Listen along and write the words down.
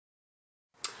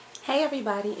Hey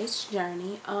everybody, it's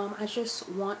Journey. I just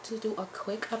want to do a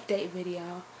quick update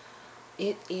video.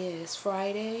 It is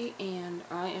Friday and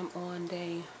I am on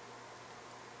day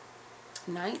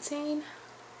 19.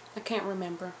 I can't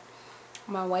remember.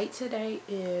 My weight today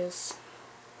is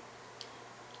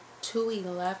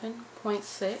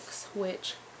 211.6,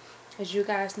 which, as you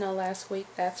guys know, last week,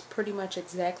 that's pretty much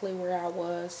exactly where I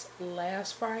was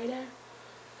last Friday.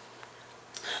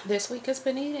 This week has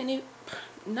been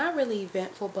not really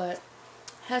eventful, but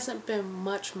hasn't been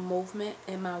much movement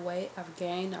in my weight. I've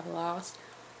gained, I've lost,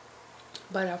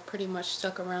 but I've pretty much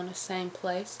stuck around the same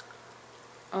place.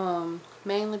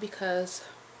 Mainly because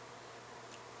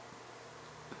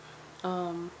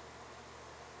what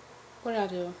did I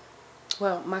do?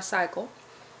 Well, my cycle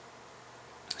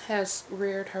has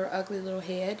reared her ugly little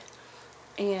head,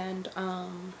 and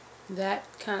that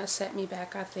kind of set me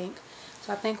back, I think.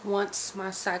 So I think once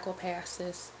my cycle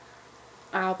passes,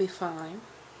 I'll be fine.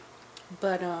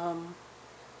 But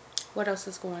what else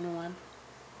is going on?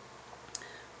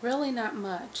 Really not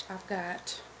much. I've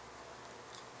got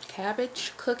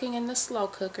cabbage cooking in the slow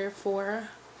cooker for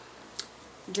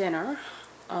dinner.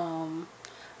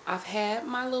 I've had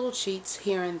my little cheats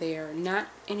here and there, not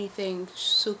anything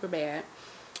super bad.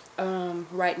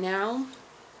 Right now,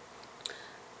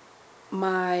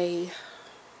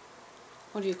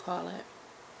 what do you call it?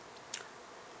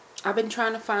 I've been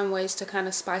trying to find ways to kind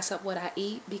of spice up what I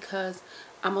eat because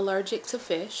I'm allergic to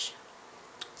fish,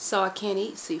 so I can't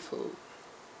eat seafood.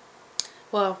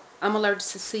 Well, I'm allergic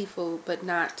to seafood, but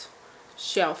not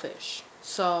shellfish.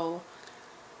 So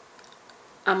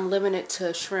I'm limited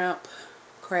to shrimp,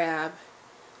 crab,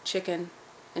 chicken,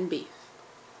 and beef.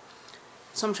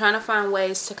 So I'm trying to find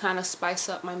ways to kind of spice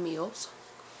up my meals.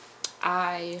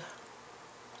 I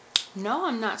know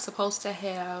I'm not supposed to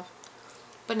have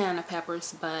banana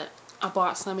peppers, but I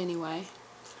bought some anyway.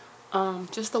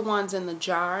 Just the ones in the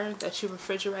jar that you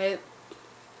refrigerate.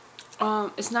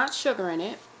 It's not sugar in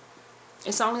it.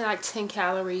 It's only like 10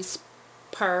 calories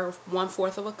per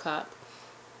 1/4 of a cup.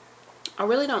 I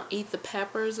really don't eat the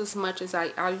peppers as much as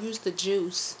I'll use the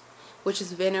juice, which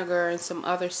is vinegar and some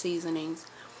other seasonings,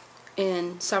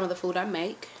 in some of the food I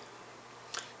make.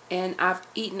 And I've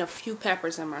eaten a few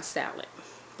peppers in my salad,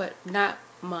 but not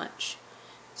much.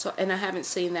 So, and I haven't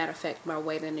seen that affect my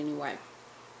weight in any way.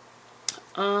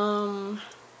 I'm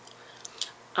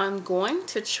going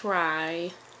to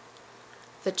try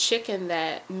the chicken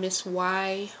that Miss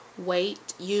Y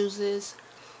Weight uses,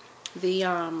 the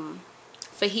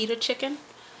fajita chicken.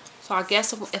 So I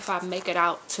guess if I make it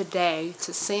out today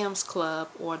to Sam's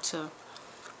Club or to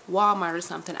Walmart or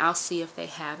something, I'll see if they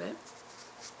have it.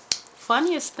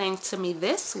 Funniest thing to me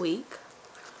this week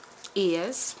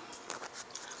is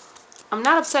I'm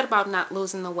not upset about not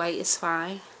losing the weight. It's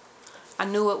fine. I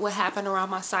knew it would happen around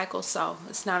my cycle, so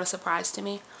it's not a surprise to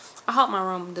me. I hope my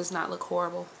room does not look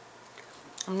horrible.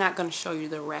 I'm not going to show you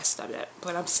the rest of it,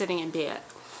 but I'm sitting in bed.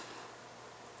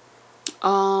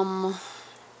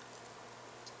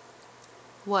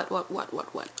 What?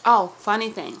 Oh, funny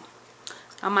thing.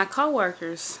 My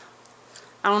coworkers,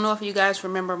 I don't know if you guys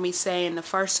remember me saying the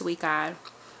first week I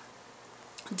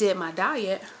did my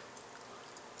diet,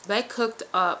 they cooked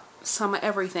up some of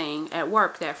everything at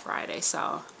work that Friday.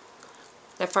 So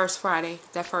that first Friday,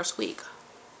 that first week.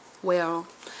 Well,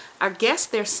 I guess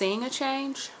they're seeing a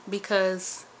change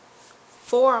because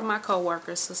 4 of my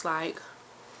coworkers was like,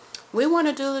 we want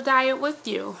to do the diet with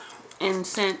you. And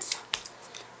since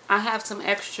I have some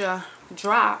extra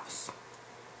drops,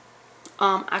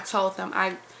 I told them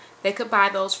they could buy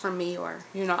those from me, or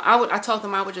I told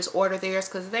them I would just order theirs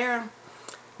because they're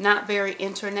not very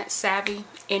internet savvy,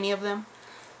 any of them.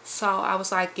 So I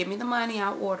was like, give me the money,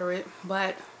 I'll order it.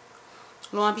 But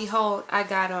lo and behold, I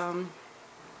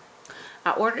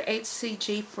ordered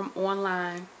HCG from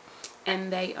online,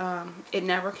 and it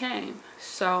never came.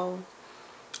 So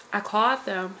I called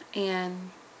them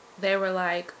and they were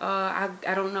like, I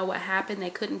don't know what happened. They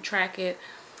couldn't track it.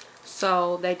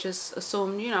 So they just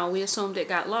assumed, we assumed it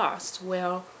got lost.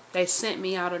 Well, they sent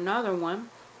me out another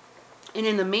one. And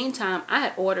in the meantime, I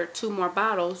had ordered 2 more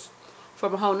bottles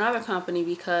from a whole nother company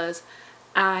because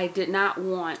I did not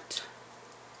want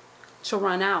to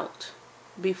run out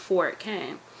before it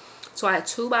came. So I had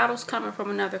 2 bottles coming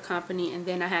from another company, and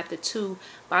then I had the 2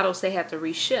 bottles they had to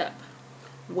reship.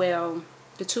 Well,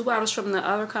 the 2 bottles from the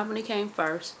other company came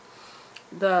first.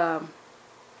 The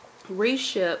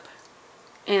reship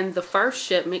and the first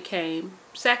shipment came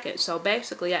second. So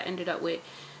basically I ended up with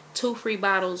 2 free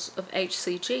bottles of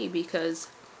HCG because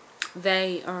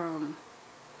they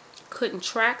couldn't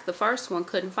track the first one,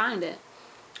 couldn't find it.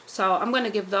 So I'm going to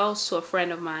give those to a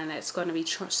friend of mine that's going to be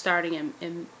starting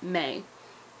in May.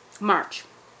 March.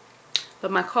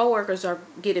 But my coworkers are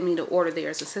getting me to order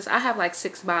theirs. It says I have like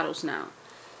 6 bottles now.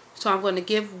 So I'm going to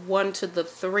give one to the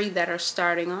 3 that are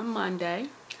starting on Monday.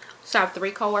 So I have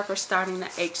 3 coworkers starting the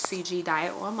HCG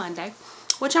diet on Monday,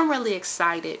 which I'm really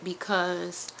excited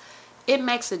because it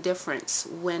makes a difference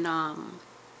when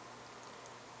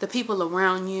the people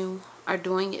around you are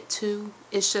doing it too.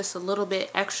 It's just a little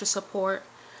bit extra support.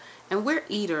 And we're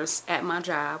eaters at my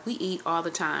job. We eat all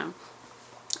the time.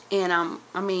 And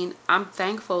I'm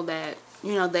thankful that,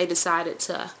 you know, they decided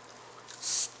to,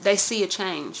 they see a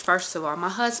change. First of all, my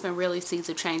husband really sees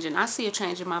a change, and I see a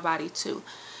change in my body too.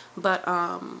 But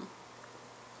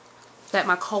that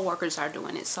my coworkers are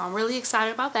doing it. So I'm really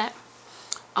excited about that.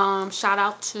 Shout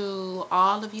out to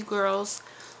all of you girls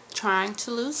trying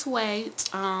to lose weight.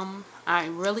 I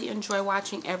really enjoy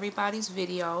watching everybody's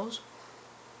videos.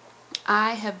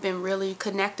 I have been really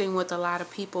connecting with a lot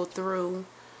of people through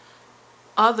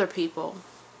other people,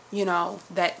 you know,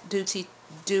 that do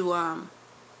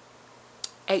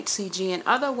HCG and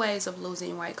other ways of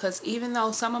losing weight. Because even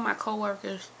though some of my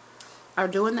coworkers are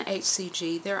doing the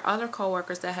HCG, there are other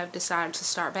coworkers that have decided to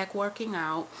start back working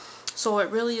out. So it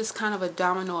really is kind of a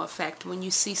domino effect. When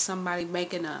you see somebody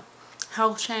making a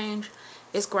health change,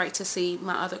 it's great to see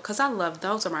my other, because I love,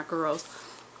 those are my girls,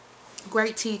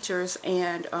 great teachers,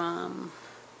 and I'm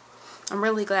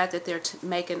really glad that they're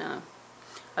making a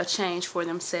change for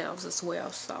themselves as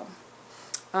well. So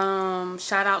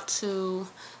shout out to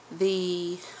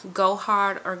the Go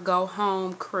Hard or Go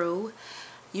Home crew.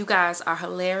 You guys are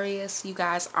hilarious. You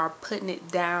guys are putting it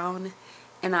down,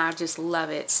 and I just love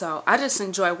it. So I just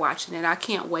enjoy watching it. I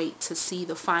can't wait to see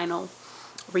the final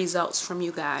results from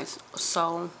you guys.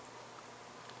 So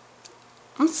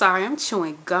I'm sorry, I'm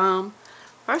chewing gum.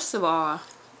 First of all,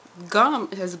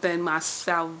 gum has been my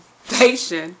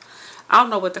salvation. I don't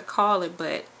know what to call it,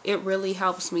 but it really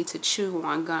helps me to chew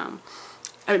on gum.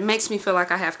 It makes me feel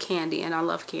like I have candy, and I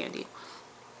love candy.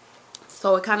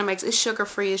 So it kind of makes it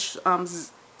sugar-free. It's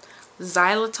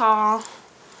xylitol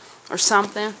or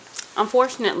something.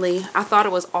 Unfortunately, I thought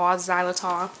it was all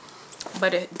xylitol,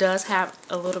 but it does have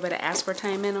a little bit of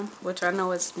aspartame in them, which I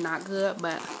know is not good,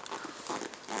 but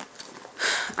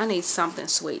I need something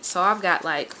sweet. So I've got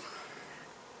like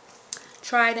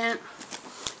Trident,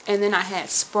 and then I had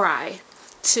Spry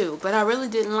too, but I really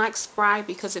didn't like Spry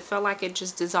because it felt like it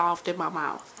just dissolved in my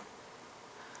mouth.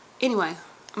 Anyway,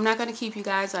 I'm not going to keep you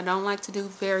guys. I don't like to do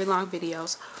very long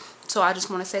videos. So I just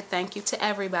want to say thank you to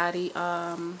everybody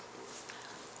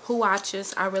who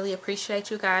watches. I really appreciate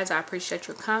you guys. I appreciate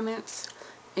your comments.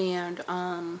 And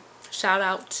shout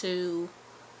out to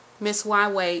Miss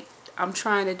Y Wait. I'm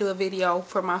trying to do a video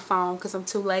for my phone because I'm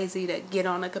too lazy to get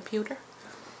on a computer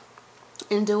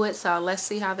and do it. So let's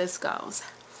see how this goes.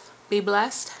 Be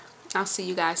blessed. I'll see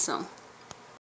you guys soon.